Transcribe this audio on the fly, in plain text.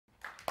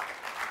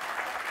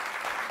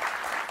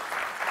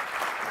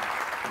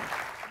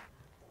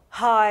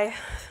Hi,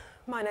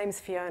 my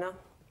name's Fiona,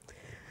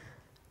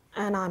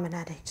 and I'm an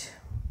addict.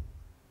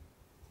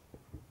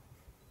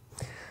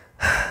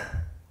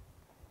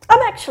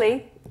 I'm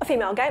actually a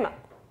female gamer,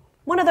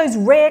 one of those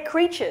rare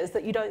creatures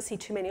that you don't see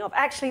too many of.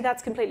 Actually,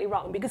 that's completely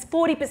wrong, because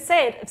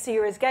 40% of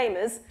serious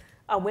gamers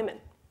are women.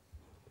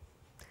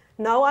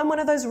 No, I'm one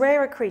of those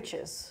rarer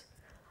creatures.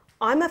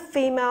 I'm a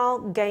female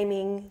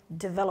gaming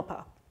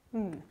developer.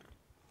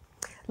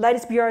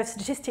 Latest Bureau of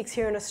Statistics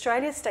here in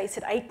Australia states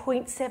that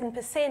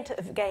 8.7%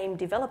 of game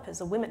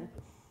developers are women.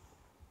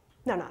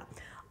 No.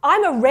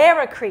 I'm a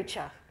rarer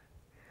creature.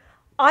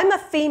 I'm a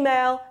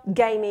female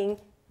gaming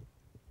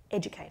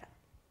educator.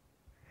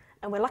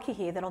 And we're lucky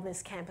here that on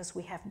this campus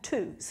we have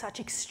two such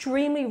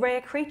extremely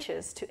rare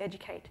creatures to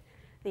educate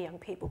the young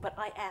people, but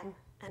I am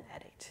an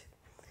addict.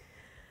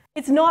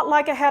 It's not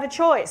like I had a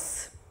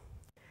choice.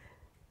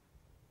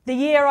 The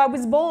year I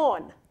was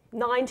born,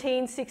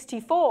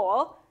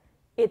 1964,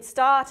 it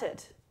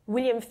started.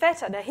 William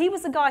Fetter, now he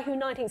was the guy who in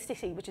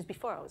 1960, which is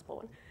before I was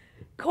born,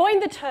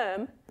 coined the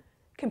term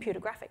computer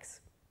graphics.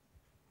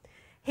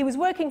 He was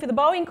working for the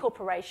Boeing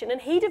Corporation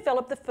and he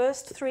developed the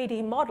first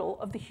 3D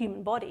model of the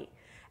human body.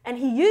 And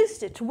he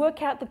used it to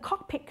work out the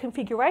cockpit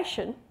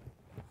configuration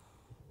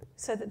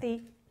so that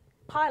the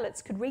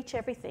pilots could reach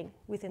everything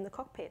within the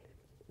cockpit.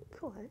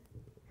 Cool, eh?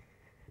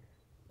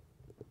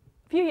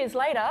 A few years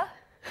later,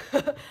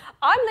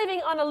 I'm living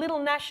on a little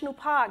national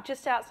park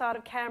just outside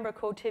of Canberra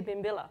called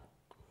Tidbinbilla.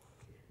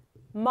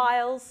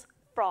 Miles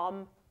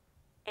from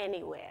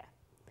anywhere.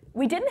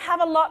 We didn't have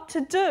a lot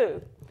to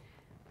do.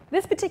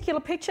 This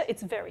particular picture,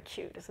 it's very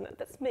cute, isn't it?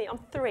 That's me, I'm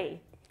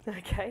 3,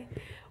 okay?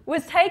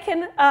 Was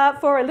taken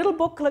for a little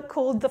booklet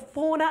called The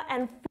Fauna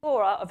and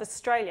Flora of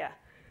Australia.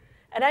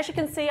 And as you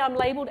can see, I'm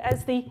labelled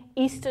as the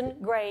eastern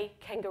grey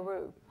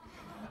kangaroo.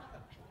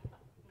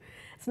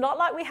 It's not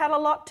like we had a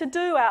lot to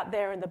do out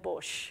there in the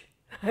bush.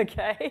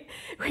 Okay,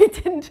 we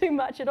didn't do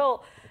much at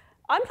all.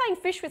 I'm playing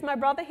fish with my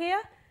brother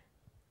here.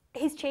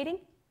 He's cheating.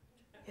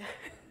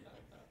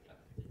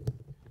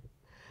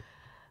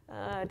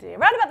 Oh dear.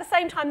 Around about the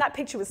same time that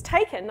picture was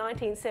taken,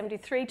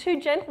 1973, two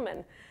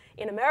gentlemen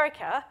in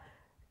America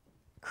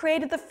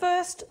created the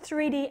first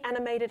 3D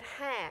animated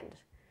hand.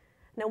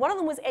 Now one of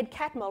them was Ed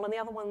Catmull and the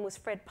other one was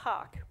Fred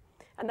Park.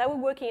 And they were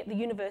working at the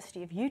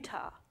University of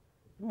Utah.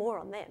 More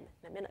on them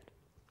in a minute.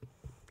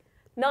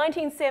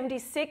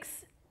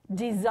 1976,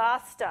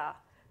 disaster.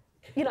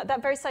 You know,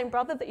 that very same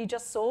brother that you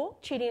just saw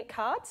cheating at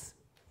cards?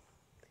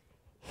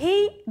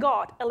 He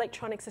got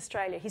Electronics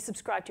Australia. He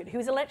subscribed to it. He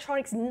was an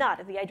electronics nut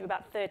at the age of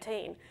about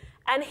 13.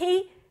 And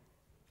he,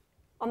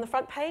 on the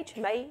front page,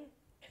 May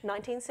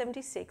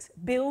 1976,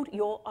 build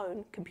your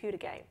own computer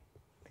game.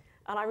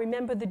 And I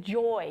remember the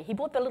joy. He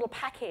bought the little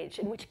package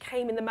in which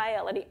came in the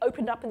mail and he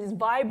opened up and this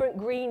vibrant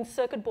green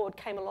circuit board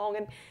came along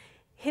and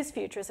his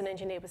future as an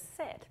engineer was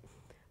set.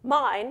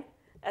 Mine,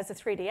 as a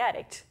 3D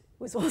addict,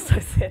 was also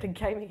set a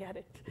gaming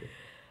addict.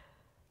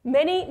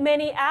 Many,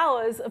 many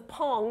hours of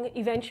Pong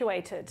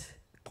eventuated.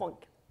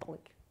 Plonk,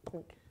 plonk,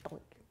 plonk,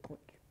 plonk, plonk,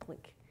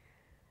 plonk.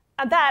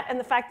 And that, and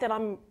the fact that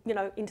I'm,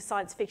 into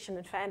science fiction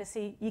and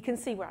fantasy, you can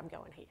see where I'm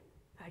going here.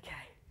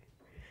 Okay.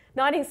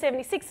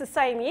 1976, the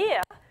same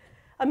year,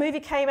 a movie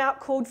came out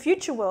called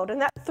Future World,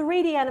 and that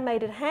 3D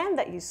animated hand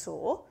that you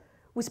saw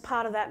was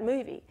part of that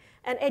movie.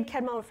 And Ed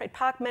Catmull and Fred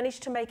Park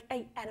managed to make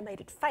an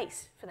animated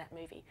face for that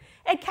movie.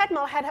 Ed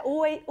Catmull had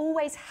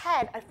always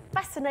had a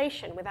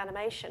fascination with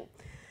animation.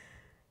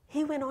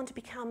 He went on to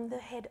become the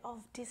head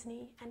of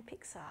Disney and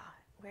Pixar,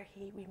 where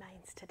he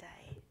remains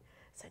today.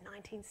 So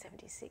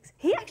 1976.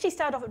 He actually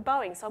started off at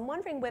Boeing, so I'm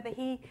wondering whether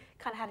he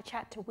kind of had a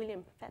chat to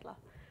William Fettler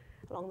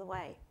along the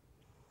way.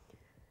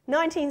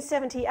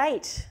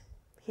 1978,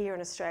 here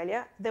in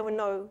Australia, there were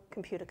no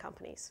computer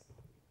companies.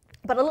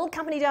 But a little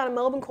company down in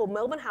Melbourne called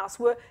Melbourne House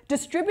were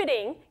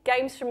distributing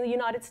games from the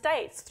United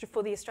States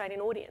for the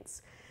Australian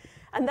audience.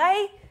 And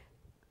they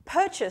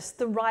purchased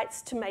the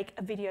rights to make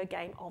a video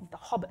game of The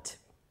Hobbit.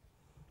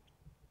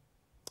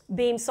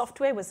 Beam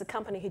Software was the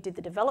company who did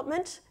the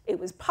development. It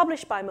was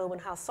published by Melbourne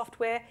House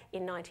Software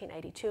in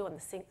 1982 on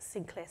the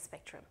Sinclair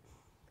Spectrum.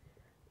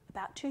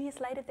 About 2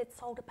 years later, they'd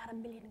sold about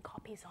 1 million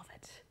copies of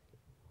it.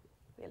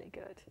 Really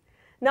good.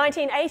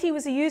 1980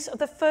 was the use of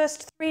the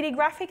first 3D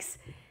graphics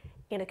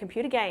in a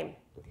computer game,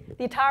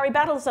 the Atari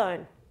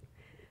Battlezone.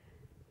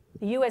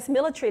 The US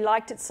military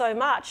liked it so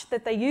much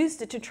that they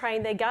used it to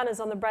train their gunners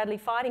on the Bradley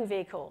fighting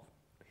vehicle.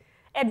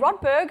 Ed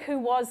Rodberg, who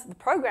was the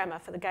programmer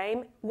for the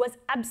game, was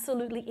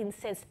absolutely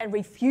incensed and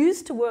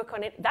refused to work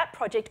on that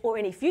project or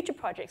any future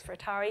projects for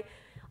Atari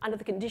under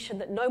the condition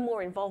that no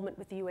more involvement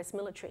with the US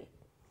military.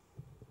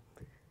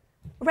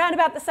 Around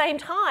about the same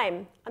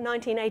time, in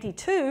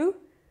 1982,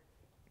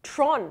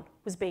 Tron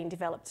was being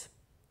developed.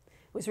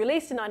 It was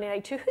released in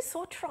 1982. Who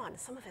saw Tron?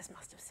 Some of us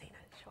must have seen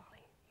it,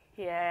 surely.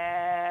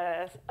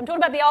 Yes. I'm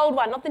talking about the old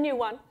one, not the new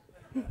one.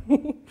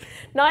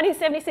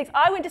 1976.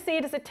 I went to see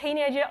it as a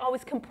teenager. I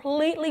was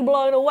completely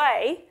blown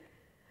away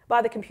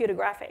by the computer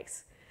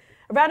graphics.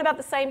 Around about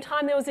the same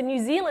time, there was a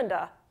New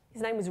Zealander.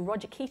 His name was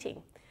Roger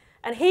Keating.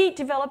 And he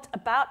developed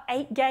about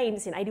 8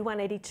 games in 81,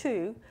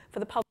 82 for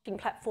the publishing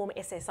platform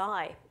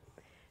SSI.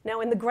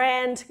 Now, in the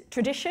grand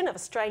tradition of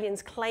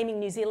Australians claiming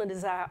New Zealand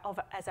as our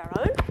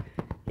own,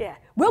 yeah,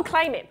 we'll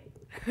claim him.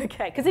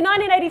 Okay, because in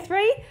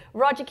 1983,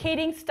 Roger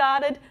Keating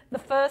started the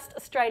first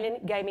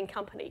Australian gaming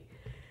company.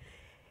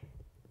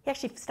 He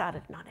actually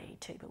started in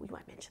 1982, but we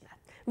won't mention that.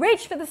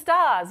 Reach for the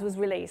Stars was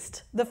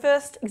released, the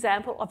first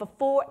example of a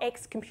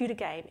 4X computer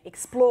game.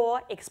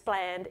 Explore,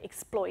 expand,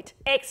 exploit,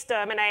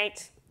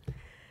 exterminate.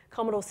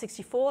 Commodore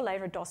 64,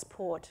 later a DOS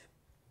port.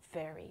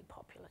 Very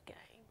popular game.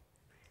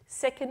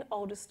 Second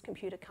oldest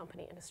computer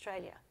company in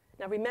Australia.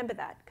 Now remember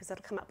that, because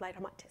that'll come up later,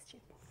 I might test you.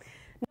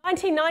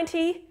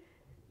 1990,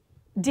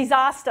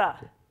 disaster.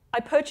 I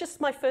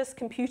purchased my first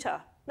computer.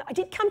 Now, I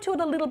did come to it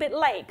a little bit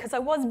late, because I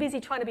was busy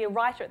trying to be a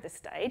writer at this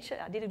stage.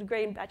 I did a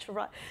degree in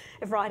Bachelor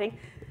of Writing.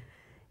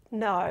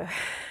 No,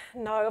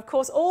 of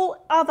course,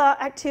 all other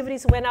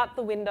activities went out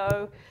the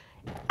window.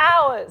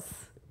 Hours.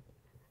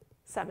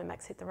 Sam and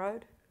Max hit the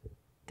road.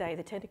 Day of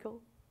the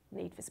Tentacle.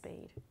 Need for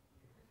Speed.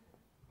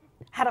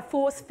 Had a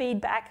force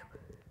feedback,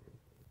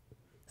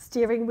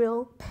 steering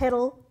wheel,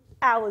 pedal,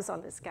 hours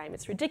on this game.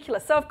 It's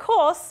ridiculous. So, of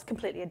course,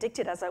 completely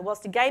addicted as I was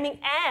to gaming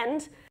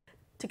and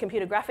to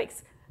computer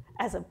graphics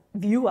as a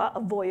viewer,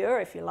 a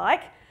voyeur, if you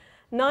like.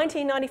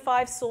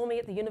 1995 saw me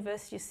at the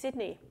University of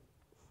Sydney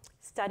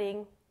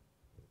studying,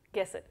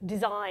 guess it,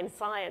 design,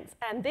 science,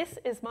 and this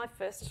is my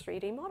first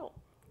 3D model.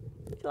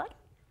 Do you like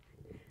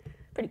it?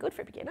 Pretty good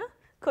for a beginner.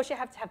 Of course, you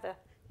have to have the,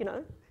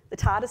 the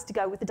TARDIS to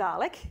go with the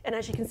Dalek, and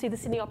as you can see, the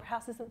Sydney Opera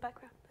House is in the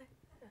background.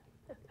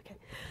 Okay.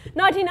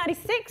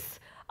 1996,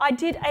 I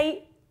did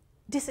a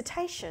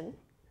dissertation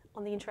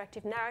on the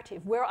interactive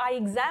narrative, where I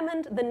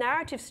examined the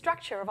narrative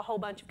structure of a whole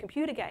bunch of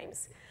computer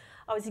games.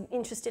 I was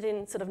interested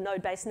in sort of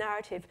node-based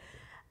narrative.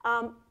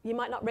 You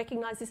might not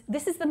recognize this.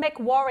 This is the Mech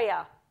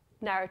Warrior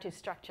narrative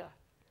structure.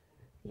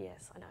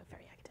 Yes, I know,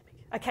 very academic.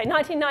 Okay,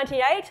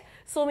 1998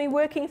 saw me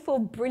working for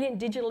Brilliant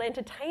Digital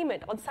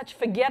Entertainment on such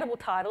forgettable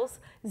titles: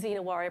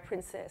 Xena Warrior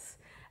Princess,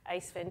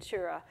 Ace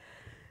Ventura.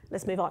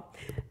 Let's move on.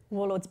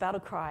 Warlord's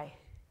Battlecry.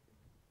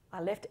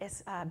 I left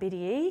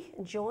BDE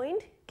and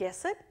joined,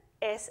 guess it,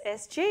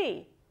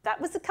 SSG. That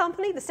was the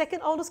company, the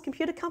second oldest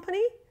computer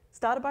company,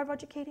 started by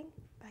Roger Keating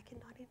back in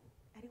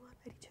 1981,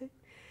 82.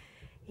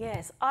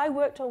 Yes, I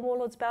worked on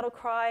Warlord's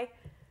Battlecry,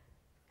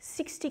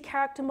 60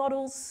 character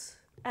models,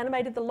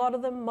 animated a lot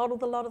of them,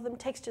 modelled a lot of them,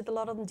 textured a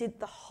lot of them, did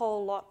the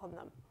whole lot on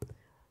them.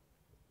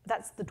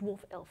 That's the Dwarf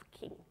Elf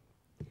King.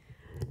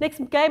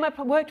 Next game I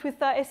worked with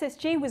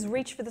SSG was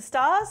Reach for the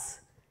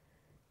Stars.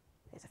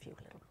 There's a few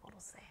little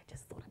models there,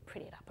 just thought I'd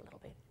pretty it up a little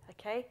bit,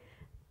 okay?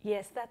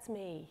 Yes, that's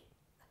me.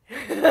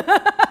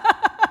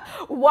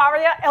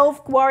 Warrior,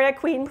 elf, warrior,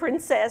 queen,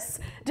 princess,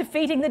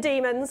 defeating the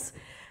demons.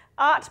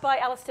 Art by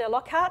Alistair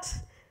Lockhart,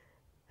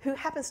 who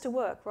happens to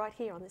work right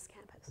here on this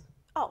campus.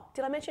 Oh,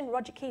 did I mention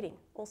Roger Keating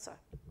also?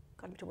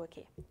 Got him to work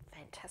here.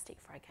 Fantastic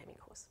for a gaming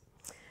course.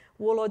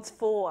 Warlords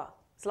 4.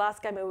 It's the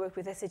last game I worked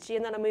with SSG,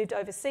 and then I moved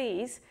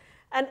overseas.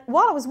 And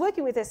while I was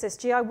working with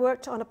SSG, I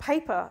worked on a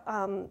paper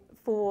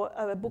for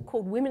a book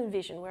called Women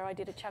Vision, where I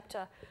did a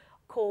chapter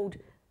called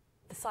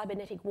The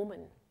Cybernetic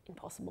Woman,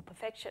 Impossible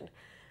Perfection.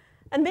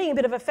 And being a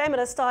bit of a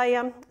feminist,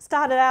 I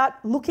started out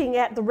looking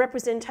at the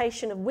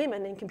representation of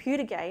women in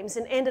computer games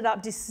and ended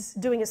up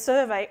doing a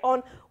survey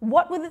on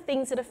what were the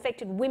things that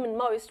affected women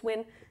most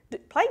when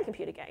playing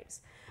computer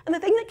games. And the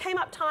thing that came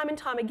up time and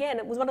time again,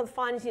 it was one of the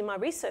findings in my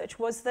research,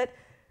 was that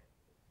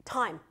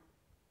time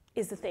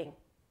is the thing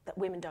that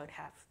women don't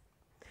have.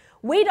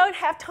 We don't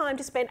have time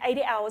to spend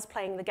 80 hours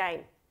playing the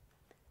game.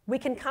 We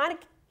can kind of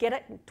get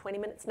it in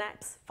 20-minute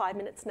snaps,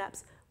 5-minute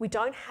snaps. We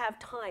don't have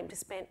time to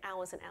spend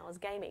hours and hours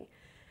gaming.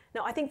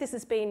 Now, I think this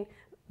has been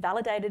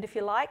validated, if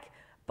you like,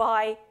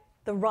 by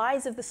the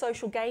rise of the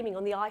social gaming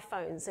on the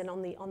iPhones and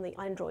on the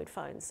Android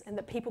phones, and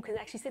that people can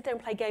actually sit there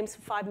and play games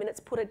for 5 minutes,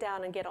 put it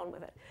down and get on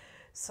with it.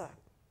 So,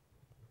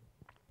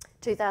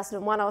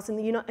 2001, I was in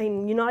the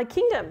United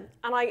Kingdom,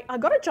 and I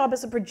got a job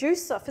as a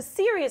producer for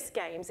serious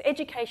games,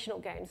 educational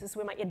games. This is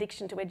where my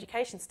addiction to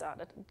education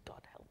started.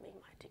 God help me,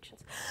 my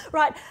addictions.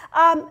 Right,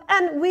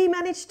 and we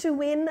managed to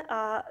win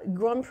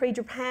Grand Prix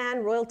Japan,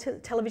 Royal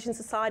Television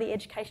Society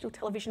Educational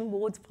Television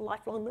Awards for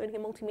Lifelong Learning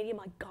and Multimedia.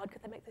 My God,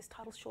 could they make those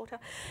titles shorter?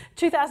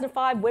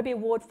 2005 Webby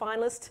Award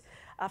finalist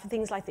for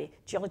things like the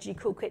Geology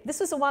Cool Kit. This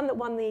was the one that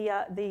won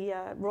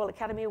the Royal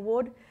Academy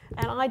Award,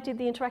 and I did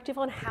the interactive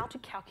on how to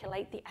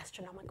calculate the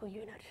astronomical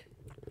unit.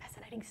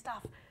 Fascinating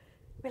stuff,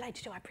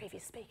 related to our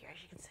previous speaker,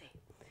 as you can see.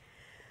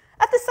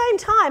 At the same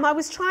time, I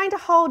was trying to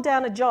hold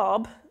down a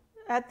job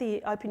at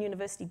the Open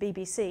University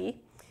BBC,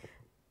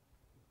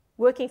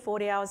 working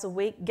 40 hours a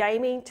week,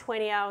 gaming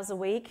 20 hours a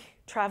week,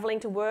 travelling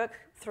to work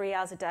 3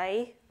 hours a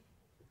day.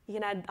 You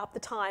can add up the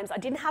times. I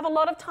didn't have a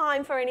lot of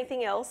time for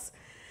anything else.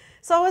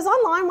 So I was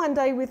online one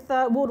day with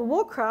World of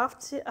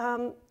Warcraft,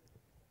 and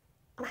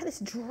I had this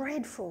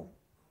dreadful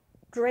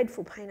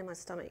pain in my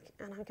stomach.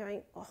 And I'm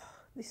going, oh,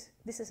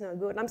 this is no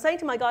good. And I'm saying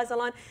to my guys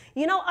online,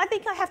 I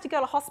think I have to go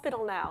to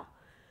hospital now.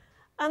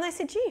 And they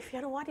said, gee,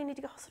 Fiona, why do you need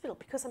to go to hospital?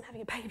 Because I'm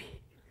having a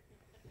baby.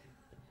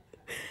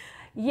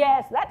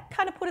 Yes, that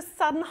kind of put a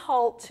sudden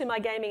halt to my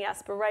gaming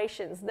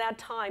aspirations. Now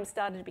time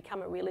started to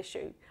become a real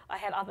issue. I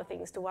had other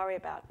things to worry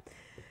about.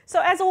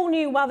 So as all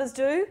new mothers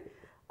do,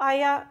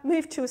 I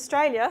moved to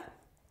Australia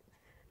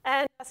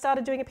and I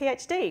started doing a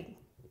PhD.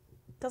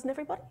 Doesn't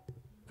everybody?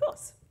 Of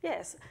course,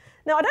 yes.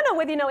 Now, I don't know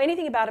whether you know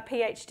anything about a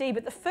PhD,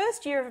 but the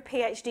first year of a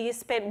PhD is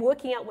spent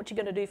working out what you're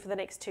going to do for the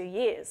next 2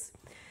 years.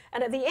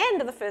 And at the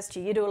end of the first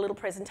year, you do a little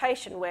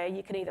presentation where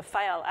you can either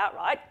fail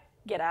outright,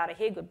 get out of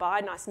here,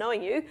 goodbye, nice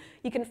knowing you.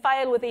 You can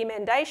fail with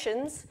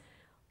emendations,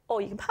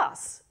 or you can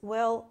pass.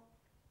 Well,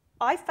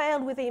 I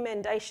failed with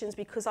emendations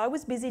because I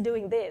was busy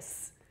doing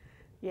this.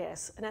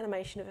 Yes, an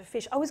animation of a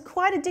fish. I was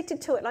quite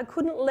addicted to it, and I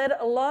couldn't let it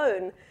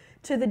alone,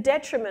 to the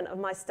detriment of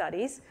my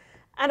studies.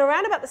 And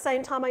around about the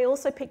same time, I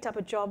also picked up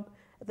a job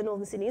at the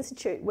Northern Sydney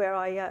Institute where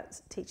I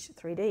teach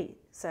 3D,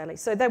 sadly.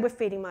 So they were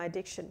feeding my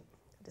addiction.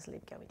 I'll just let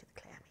it go into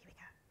the cloud. Here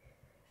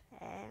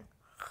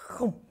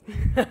we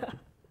go.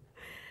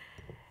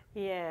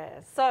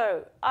 Yeah,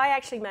 so I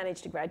actually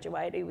managed to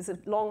graduate. It was a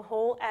long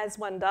haul, as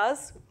one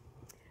does.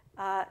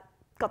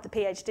 Got the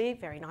PhD,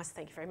 very nice,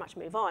 thank you very much,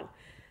 move on.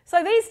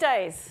 So these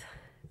days,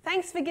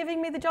 thanks for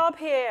giving me the job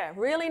here,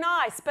 really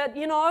nice, but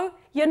you know,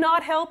 you're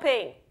not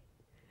helping.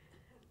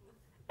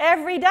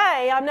 Every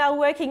day I'm now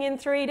working in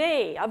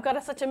 3D. I've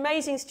got such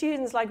amazing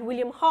students like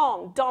William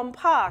Hong, Dom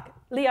Park,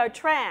 Leo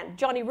Tran,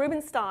 Johnny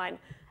Rubinstein,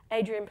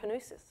 Adrian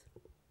Panousis.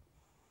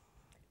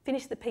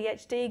 Finished the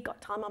PhD,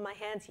 got time on my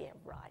hands, yeah,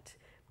 right.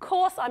 Of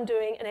course, I'm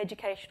doing an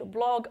educational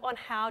blog on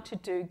how to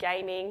do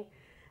gaming,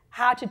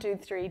 how to do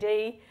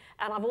 3D,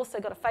 and I've also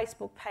got a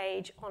Facebook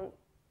page on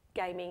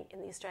gaming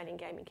in the Australian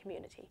gaming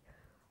community.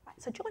 Right,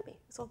 so join me,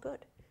 it's all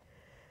good.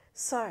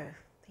 So,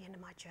 the end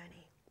of my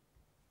journey.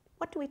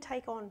 What do we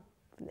take on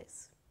from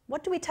this?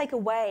 What do we take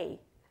away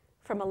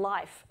from a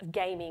life of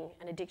gaming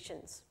and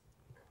addictions?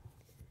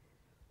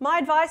 My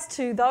advice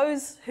to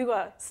those who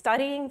are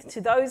studying,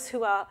 to those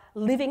who are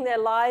living their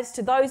lives,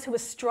 to those who are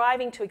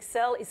striving to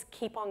excel is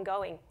keep on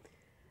going.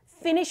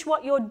 Finish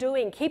what you're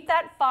doing. Keep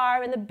that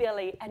fire in the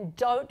belly and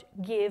don't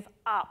give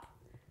up.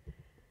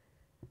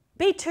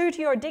 Be true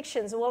to your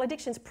addictions. Well,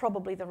 addiction's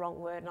probably the wrong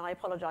word, and I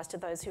apologise to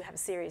those who have a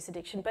serious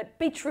addiction, but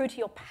be true to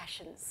your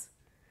passions.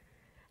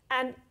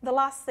 And the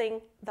last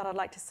thing that I'd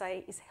like to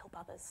say is help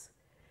others.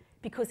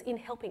 Because in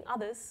helping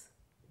others,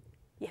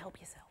 you help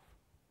yourself.